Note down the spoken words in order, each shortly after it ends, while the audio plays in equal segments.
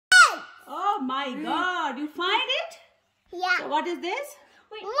my God, you find it? Yeah. So what is this?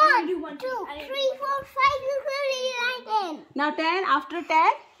 Wait, 1, 2, 3, 4, 5, 6, 7, 8, 9, 10. Now 10, after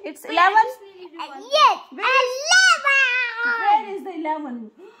 10, it's 11. Yes, 11. Where is the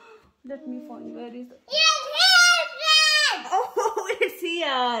 11? Let me find, where is the... Yes, here. Oh, it's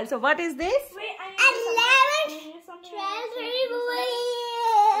here. So what is this? Wait, 11,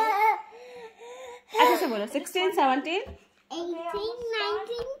 12, 16, 17. 18, 19,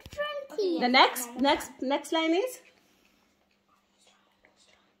 20. The next line is?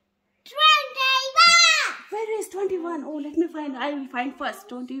 21. Where is 21? Oh, let me find. I will find first.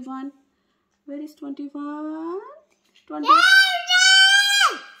 21. Where is 21? 20.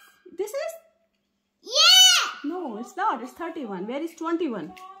 This is? Yeah. No, it's not. It's 31. Where is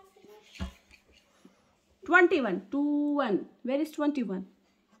 21? 21. 21. Where is 21?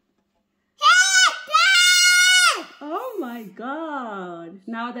 Oh my God.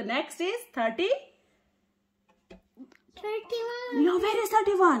 Now the next is 30. 31. No, where is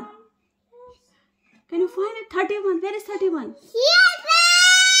 31? Can you find it? 31. Where is 31?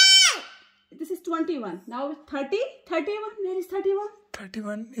 Yes. This is 21. Now 30. 31. Where is 31?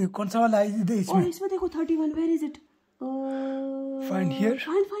 31 ये कौन सा वाला है इधर Oh, इसमें इसमें देखो 31. Where is it? Find here.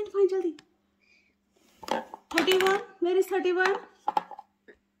 Find जल्दी. 31. Where is 31?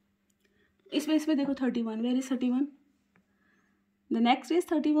 इसमें देखो 31. Where is 31? The next is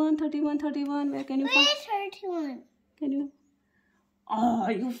 31. Where can you find? Where is 31? Can you? Oh,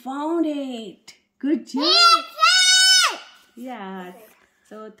 you found it. Good job. Yes. Yeah.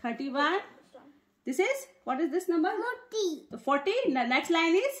 So 31. This is, what is this number? 40. The 40. The next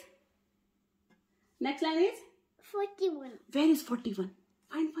line is? 41. Where is 41?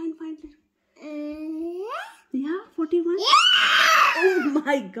 Find. Yeah. Yeah, 41. Oh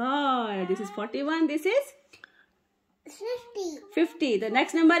my God. This is 41. This is? 50. 50. The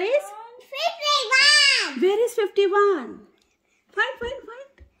next number is? 51. Where is 51? Find.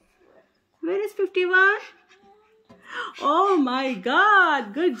 Where is 51? Oh my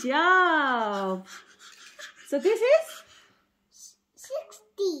God. Good job. So this is?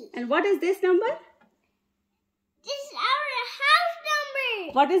 60. And what is this number? This is our house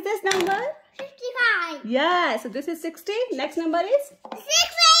number. What is this number? 55. Yeah. So this is 60. Next number is?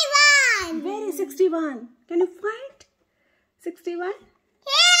 61. Where is 61? Can you find 61? Here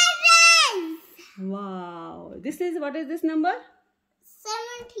it is. Wow. This is, what is this number?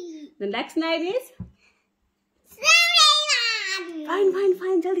 70. The next line is? 71.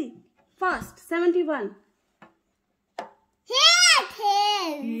 Find, jaldi. Fast. 71. Here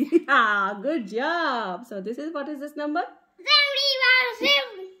it is. Yeah, good job. So this is, what is this number?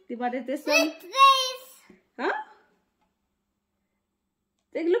 71. What is this number? What's this? Huh?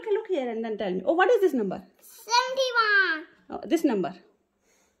 Look here and then tell me. Oh, what is this number? 71. Oh, this number.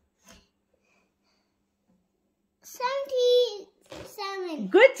 77.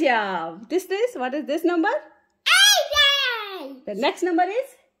 Good job. This is, what is this number? 80. The next number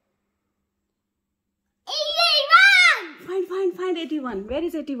is? 81. Find 81. Where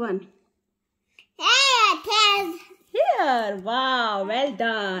is 81? Here it is. Here. Wow. Well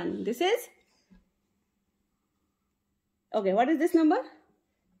done. This is? Okay. What is this number?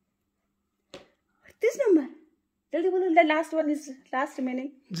 This number. Jaldi bolo. The last one is last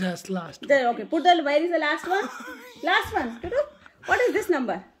remaining. just last There. Okay. Put the. Where is the last one? Last one. What is this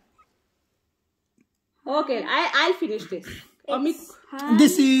number? Okay. I'll finish this.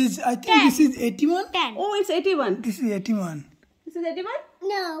 this is I think this is 81 10. Oh, it's 81. this is 81 This is 81.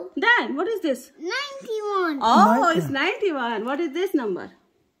 No. Then what is this? 91. Oh, it's 91. What is this number?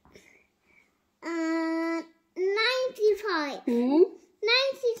 95.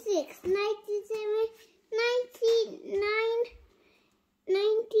 96, 97, 99,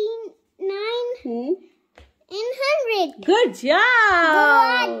 and 100. Good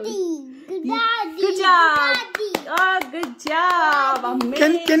job. Good job. Oh, good job.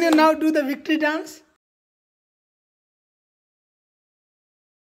 Amazing. can you now do the victory dance?